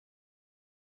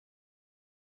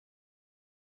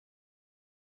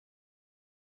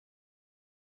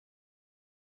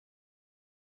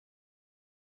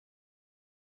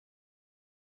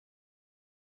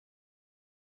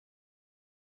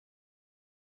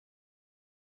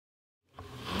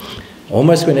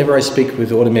Almost whenever I speak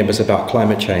with order members about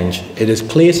climate change, it is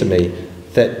clear to me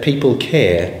that people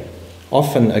care,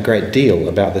 often a great deal,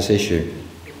 about this issue.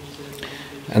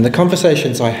 And the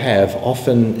conversations I have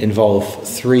often involve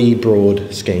three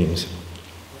broad schemes.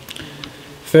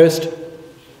 First,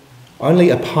 only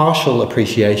a partial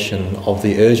appreciation of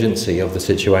the urgency of the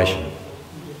situation.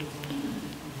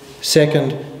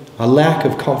 Second, a lack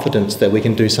of confidence that we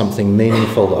can do something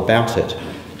meaningful about it.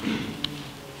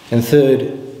 And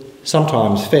third,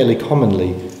 sometimes, fairly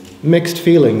commonly, mixed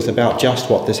feelings about just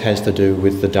what this has to do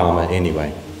with the Dharma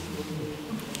anyway.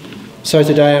 So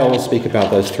today I will speak about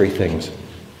those three things.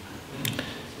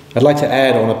 I'd like to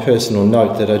add on a personal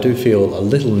note that I do feel a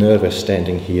little nervous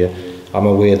standing here. I'm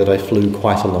aware that I flew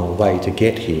quite a long way to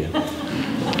get here.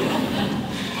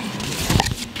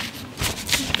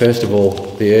 First of all,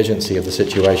 the urgency of the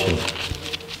situation.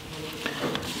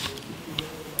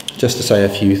 Just to say a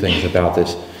few things about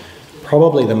this.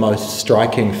 Probably the most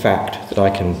striking fact that I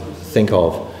can think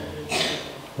of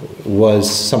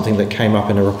was something that came up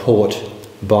in a report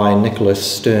by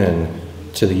Nicholas to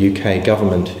the UK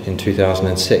government in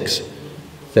 2006,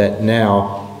 that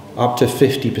now up to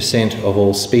 50% of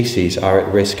all species are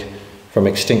at risk from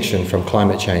extinction from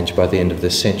climate change by the end of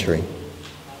this century.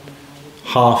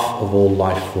 Half of all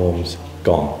life forms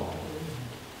gone.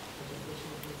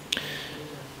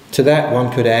 To that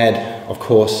one could add, of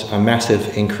course, a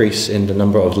massive increase in the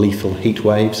number of lethal heat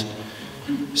waves.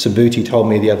 Subhuti told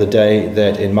me the other day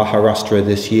that in Maharashtra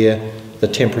this year, the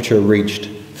temperature reached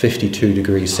 52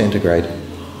 degrees centigrade.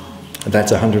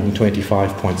 That's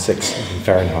 125.6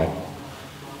 Fahrenheit.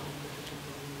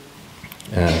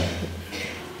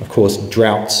 Of course,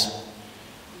 droughts,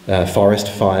 forest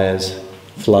fires,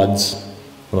 floods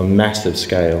on a massive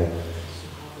scale,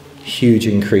 huge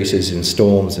increases in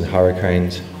storms and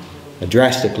hurricanes, a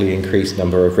drastically increased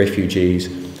number of refugees,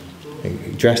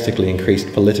 drastically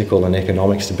increased political and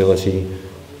economic stability,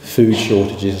 food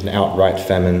shortages and outright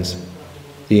famines,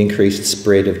 the increased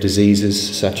spread of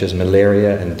diseases such as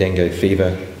malaria and dengue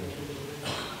fever,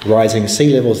 rising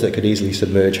sea levels that could easily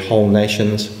submerge whole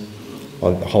nations,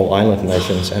 or whole island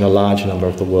nations, and a large number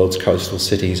of the world's coastal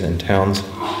cities and towns,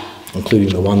 including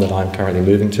the one that I'm currently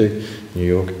moving to, New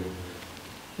York,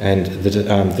 and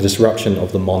the disruption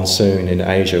of the monsoon in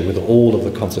Asia with all of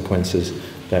the consequences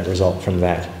that result from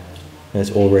that. And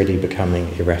it's already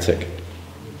becoming erratic.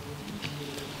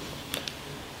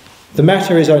 The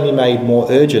matter is only made more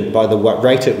urgent by the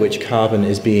rate at which carbon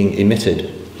is being emitted.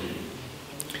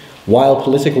 While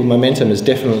political momentum is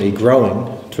definitely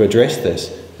growing to address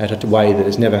this at a way that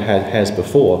it never has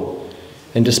before,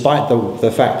 and despite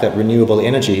the fact that renewable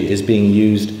energy is being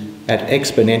used at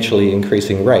exponentially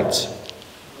increasing rates,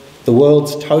 the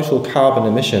world's total carbon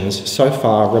emissions so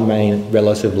far remain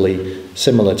relatively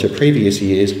similar to previous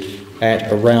years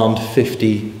at around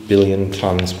 50 billion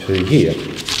tonnes per year.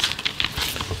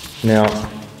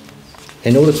 Now,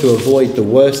 in order to avoid the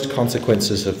worst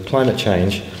consequences of climate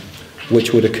change,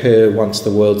 which would occur once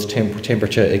the world's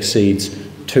temperature exceeds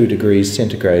 2 degrees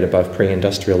centigrade above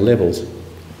pre-industrial levels,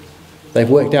 they've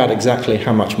worked out exactly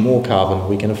how much more carbon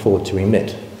we can afford to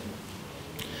emit.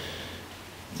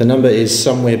 The number is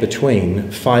somewhere between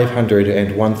 500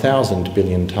 and 1,000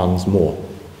 billion tonnes more.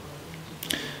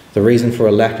 The reason for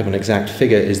a lack of an exact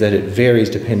figure is that it varies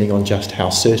depending on just how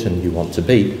certain you want to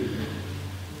be.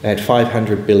 At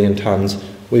 500 billion tonnes,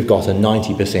 we've got a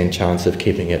 90% chance of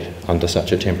keeping it under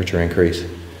such a temperature increase.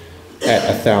 At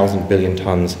 1,000 billion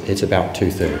tonnes, it's about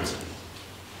 2/3.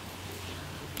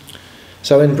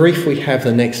 So in brief, we have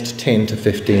the next 10 to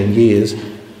 15 years,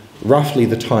 roughly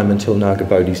the time until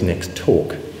Nagabodhi's next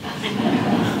talk,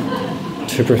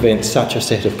 to prevent such a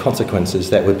set of consequences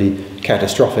that would be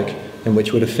catastrophic and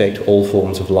which would affect all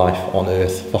forms of life on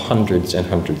Earth for hundreds and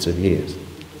hundreds of years.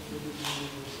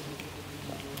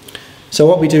 So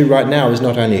what we do right now is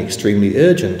not only extremely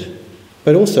urgent,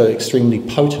 but also extremely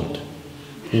potent.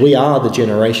 We are the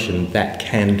generation that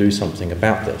can do something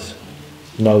about this.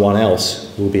 No one else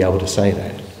will be able to say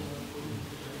that.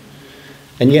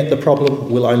 And yet the problem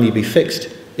will only be fixed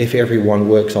if everyone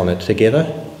works on it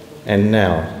together and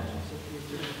now.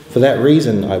 For that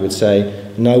reason, I would say,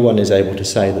 no one is able to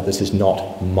say that this is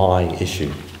not my issue.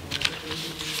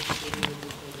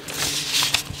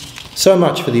 So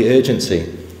much for the urgency.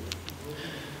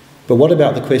 But what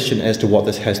about the question as to what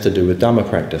this has to do with Dharma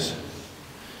practice?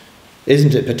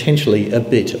 Isn't it potentially a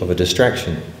bit of a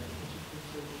distraction?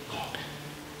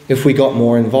 If we got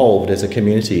more involved as a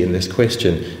community in this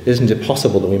question, isn't it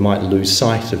possible that we might lose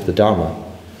sight of the Dharma?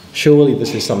 Surely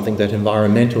this is something that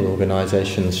environmental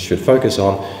organisations should focus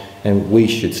on, and we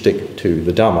should stick to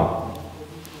the Dharma.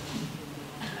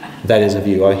 That is a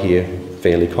view I hear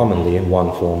fairly commonly in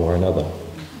one form or another.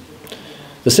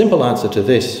 The simple answer to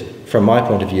this, from my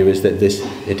point of view, is that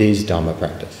it is Dharma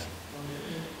practice.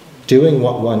 Doing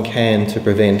what one can to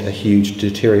prevent a huge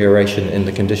deterioration in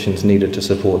the conditions needed to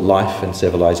support life and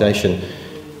civilization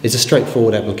is a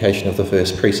straightforward application of the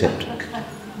first precept.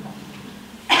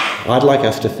 I'd like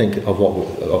us to think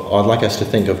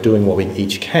of doing what we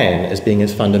each can as being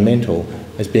as fundamental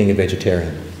as being a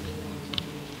vegetarian.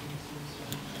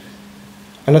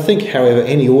 And I think, however,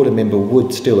 any order member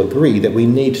would still agree that we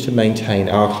need to maintain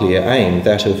our clear aim,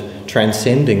 that of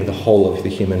transcending the whole of the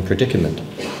human predicament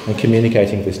and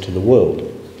communicating this to the world.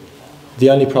 The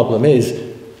only problem is,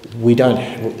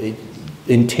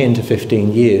 in 10 to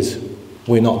 15 years,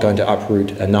 we're not going to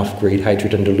uproot enough greed,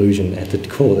 hatred and delusion at the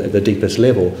core, at the deepest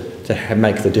level, to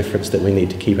make the difference that we need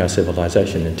to keep our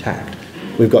civilization intact.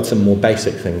 We've got some more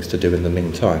basic things to do in the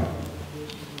meantime.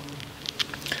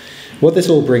 What this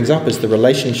all brings up is the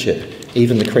relationship,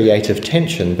 even the creative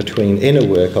tension, between inner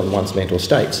work on one's mental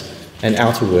states and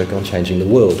outer work on changing the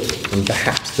world. And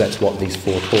perhaps that's what these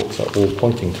 4 talks are all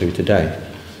pointing to today.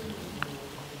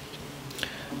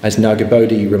 As Naga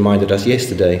Bodhi reminded us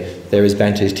yesterday, there is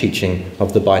Bante's teaching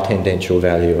of the bitendential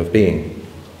value of being.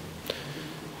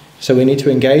 So we need to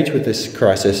engage with this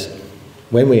crisis.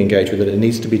 When we engage with it, it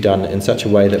needs to be done in such a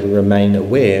way that we remain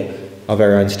aware of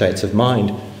our own states of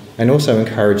mind and also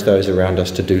encourage those around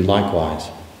us to do likewise.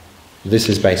 This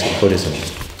is basic Buddhism.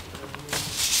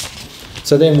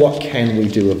 So then what can we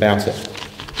do about it?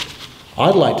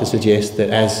 I'd like to suggest that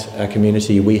as a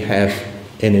community we have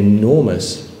an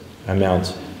enormous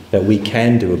amount that we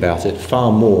can do about it,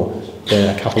 far more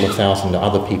than a couple of thousand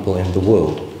other people in the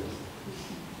world.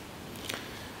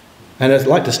 And I'd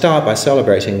like to start by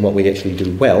celebrating what we actually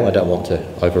do well. I don't want to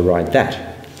override that.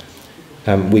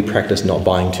 We practice not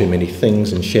buying too many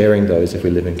things and sharing those if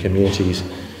we live in communities.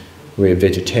 We're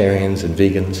vegetarians and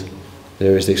vegans.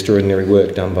 There is extraordinary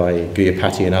work done by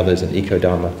Guyapati and others in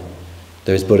Eco-Dharma.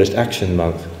 There is Buddhist Action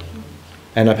Month.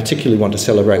 And I particularly want to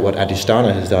celebrate what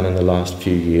Adhisthana has done in the last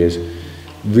few years,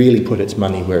 really put its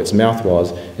money where its mouth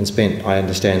was and spent, I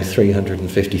understand,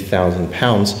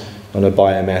 £350,000 on a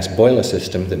biomass boiler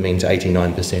system that means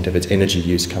 89% of its energy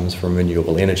use comes from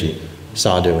renewable energy.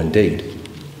 Sadhu indeed.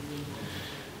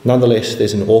 Nonetheless,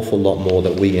 there's an awful lot more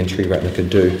that we in Triratna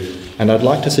could do, and I'd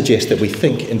like to suggest that we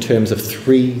think in terms of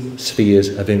 3 spheres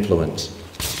of influence.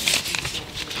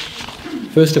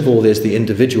 First of all, there's the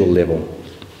individual level,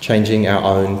 changing our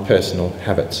own personal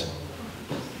habits.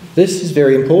 This is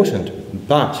very important,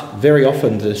 but very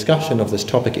often the discussion of this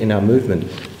topic in our movement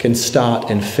can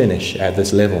start and finish at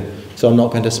this level, so I'm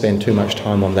not going to spend too much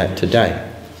time on that today.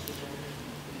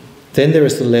 Then there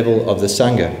is the level of the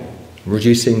Sangha,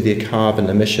 reducing the carbon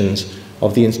emissions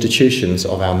of the institutions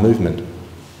of our movement.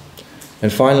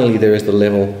 And finally, there is the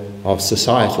level of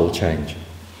societal change.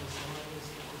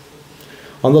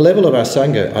 On the level of our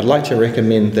Sangha, I'd like to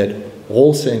recommend that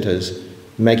all centres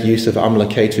make use of Amla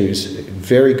Ketu's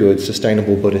very good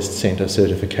Sustainable Buddhist Centre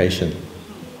certification.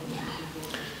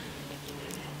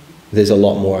 There's a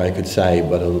lot more I could say,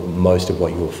 but most of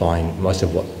what you'll find most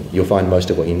of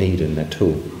what you need in that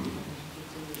tool.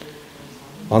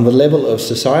 On the level of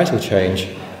societal change,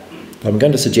 I'm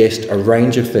going to suggest a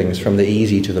range of things from the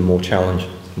easy to the more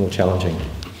challenging.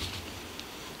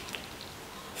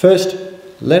 First,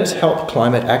 let us help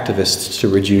climate activists to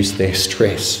reduce their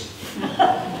stress.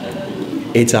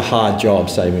 It's a hard job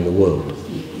saving the world.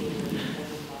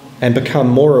 And become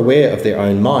more aware of their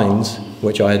own minds,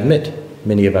 which I admit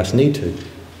many of us need to,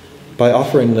 by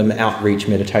offering them outreach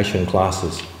meditation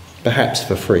classes, perhaps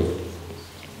for free.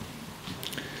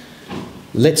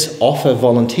 Let's offer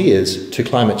volunteers to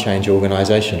climate change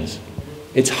organisations.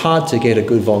 It's hard to get a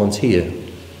good volunteer.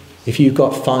 If you've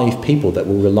got 5 people that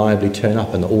will reliably turn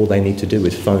up and all they need to do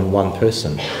is phone 1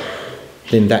 person,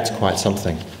 then that's quite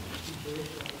something.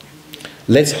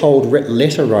 Let's hold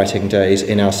letter writing days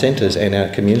in our centres and our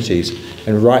communities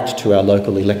and write to our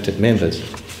local elected members.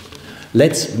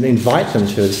 Let's invite them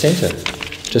to the centre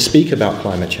to speak about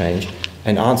climate change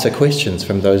and answer questions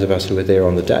from those of us who are there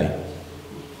on the day.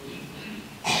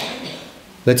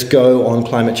 Let's go on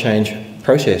climate change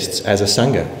protests as a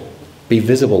Sangha, be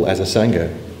visible as a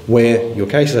Sangha, wear your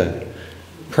kesa,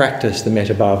 practice the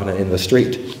metta bhavana in the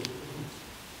street.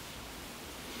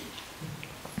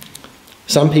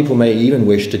 Some people may even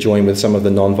wish to join with some of the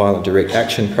non-violent direct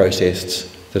action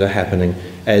protests that are happening,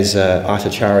 as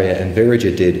Atacharya and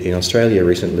Viraja did in Australia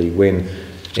recently, when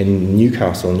in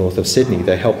Newcastle, north of Sydney,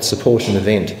 they helped support an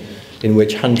event in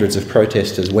which hundreds of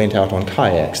protesters went out on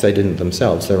kayaks. They didn't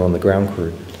themselves, they were on the ground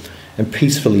crew, and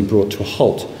peacefully brought to a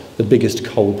halt the biggest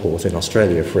coal port in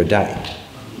Australia for a day.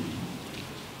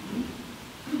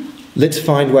 Let's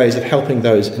find ways of helping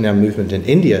those in our movement in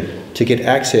India to get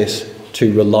access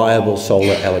to reliable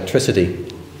solar electricity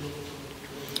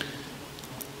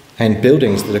and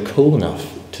buildings that are cool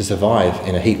enough to survive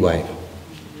in a heat wave.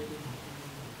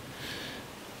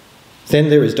 Then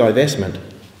there is divestment.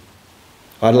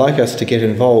 I'd like us to get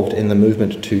involved in the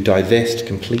movement to divest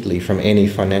completely from any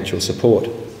financial support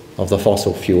of the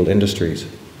fossil fuel industries.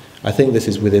 I think this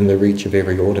is within the reach of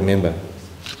every order member.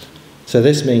 So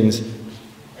this means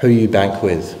who you bank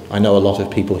with. I know a lot of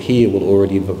people here will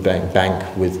already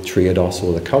bank with Triodos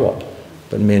or the co-op,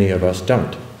 but many of us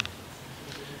don't.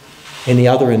 Any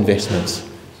other investments?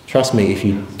 Trust me, if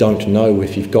you don't know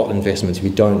if you've got investments, if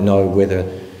you don't know whether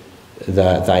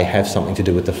they have something to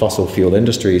do with the fossil fuel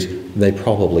industries, they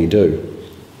probably do.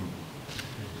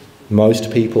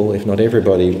 Most people, if not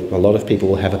everybody, a lot of people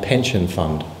will have a pension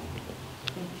fund.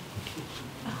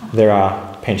 There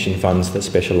are pension funds that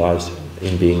specialise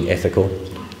in being ethical.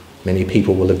 Many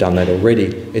people will have done that already.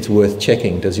 It's worth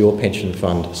checking, does your pension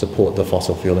fund support the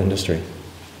fossil fuel industry?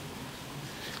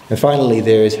 And finally,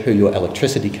 there is who your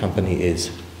electricity company is.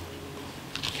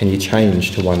 Can you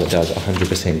change to one that does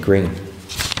 100% green?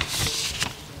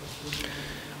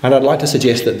 And I'd like to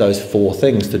suggest that those 4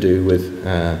 things to do with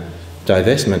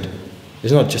divestment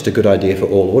is not just a good idea for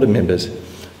all order members,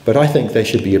 but I think they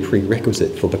should be a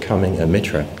prerequisite for becoming a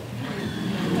mitra.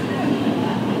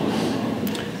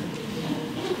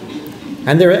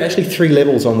 And there are actually 3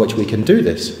 levels on which we can do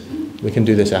this. We can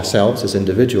do this ourselves as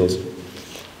individuals.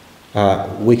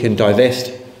 We can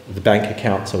divest the bank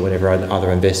accounts or whatever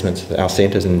other investments that our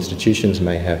centres and institutions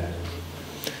may have.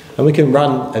 And we can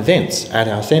run events at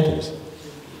our centres.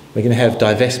 We can have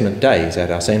divestment days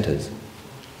at our centres.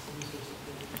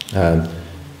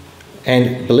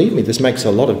 And believe me, this makes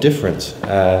a lot of difference.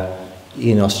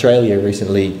 In Australia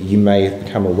recently, you may have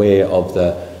become aware of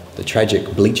the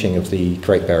tragic bleaching of the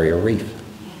Great Barrier Reef.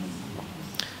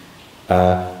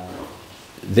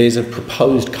 There's a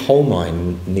proposed coal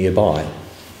mine nearby.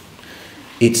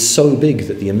 It's so big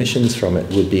that the emissions from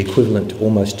it would be equivalent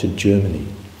almost to Germany.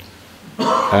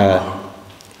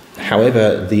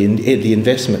 However, the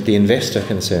investor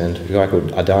concerned, a guy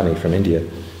called Adani from India,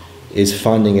 is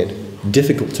finding it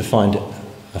difficult to find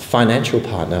a financial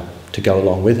partner to go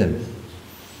along with him.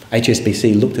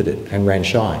 HSBC looked at it and ran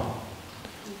shy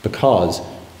because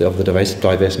of the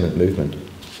divestment movement.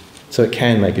 So it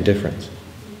can make a difference.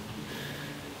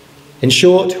 In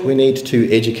short, we need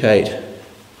to educate,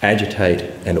 agitate,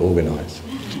 and organise.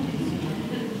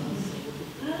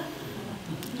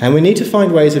 And we need to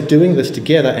find ways of doing this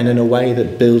together and in a way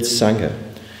that builds Sangha.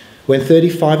 When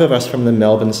 35 of us from the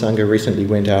Melbourne Sangha recently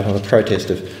went out on a protest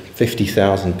of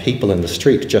 50,000 people in the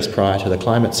street just prior to the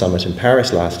climate summit in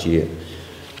Paris last year,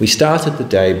 we started the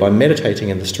day by meditating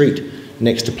in the street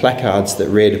next to placards that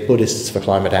read Buddhists for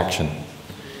Climate Action.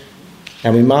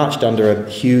 And we marched under a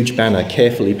huge banner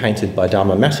carefully painted by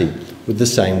Dharma with the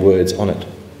same words on it.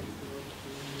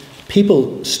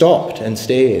 People stopped and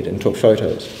stared and took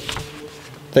photos.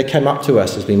 They came up to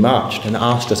us as we marched and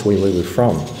asked us where we were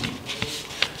from.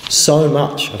 So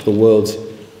much of the world's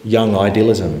young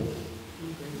idealism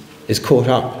is caught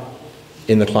up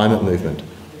in the climate movement,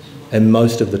 and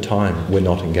most of the time we're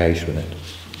not engaged with it.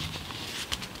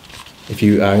 If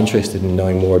you are interested in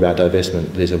knowing more about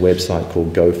divestment, there's a website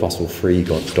called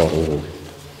gofossilfree.org.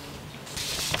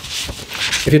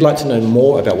 If you'd like to know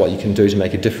more about what you can do to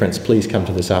make a difference, please come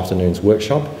to this afternoon's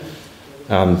workshop.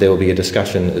 There will be a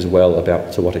discussion as well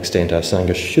about to what extent our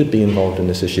Sangha should be involved in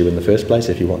this issue in the first place,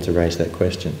 if you want to raise that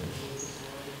question.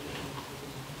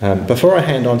 Before I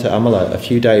hand on to Amala, a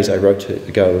few days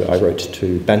ago I wrote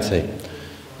to Banse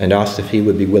and asked if he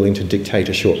would be willing to dictate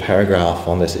a short paragraph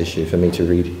on this issue for me to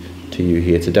read to you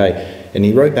here today. And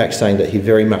he wrote back saying that he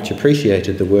very much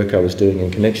appreciated the work I was doing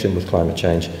in connection with climate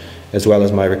change, as well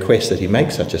as my request that he make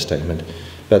such a statement,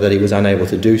 but that he was unable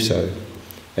to do so,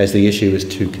 as the issue is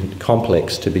too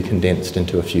complex to be condensed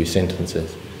into a few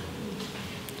sentences.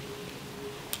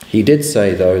 He did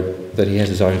say, though, that he has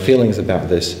his own feelings about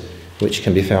this, which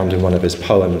can be found in one of his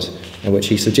poems, and which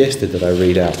he suggested that I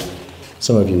read out.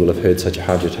 Some of you will have heard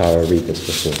Sajahajatara read this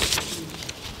before.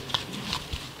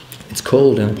 It's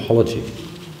called an apology.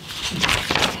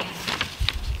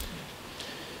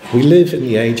 We live in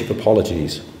the age of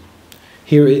apologies.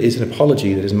 Here is an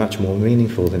apology that is much more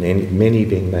meaningful than many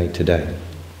being made today.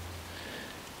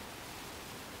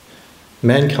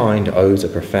 Mankind owes a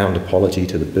profound apology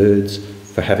to the birds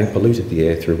for having polluted the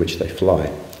air through which they fly,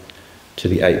 to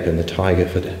the ape and the tiger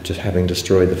for just having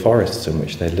destroyed the forests in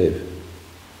which they live,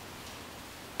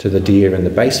 to the deer and the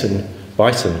bison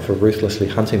for ruthlessly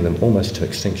hunting them almost to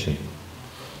extinction,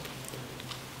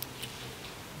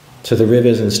 to the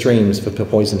rivers and streams for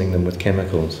poisoning them with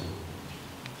chemicals,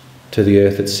 to the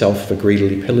earth itself for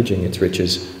greedily pillaging its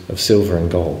riches of silver and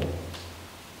gold,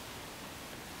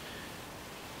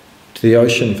 to the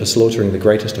ocean for slaughtering the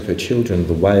greatest of her children,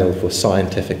 the whale, for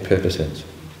scientific purposes,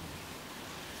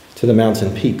 to the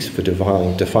mountain peaks for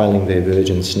defiling their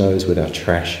virgin snows with our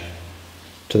trash,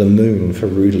 to the moon for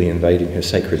rudely invading her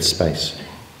sacred space,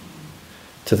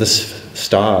 to the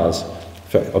stars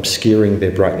for obscuring their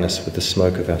brightness with the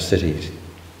smoke of our cities,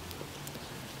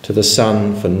 to the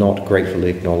sun for not gratefully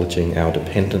acknowledging our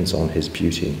dependence on his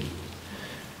beauty,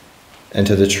 and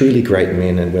to the truly great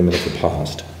men and women of the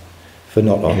past for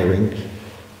not honouring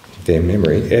their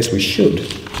memory as we should,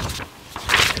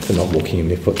 for not walking in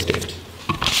their footsteps.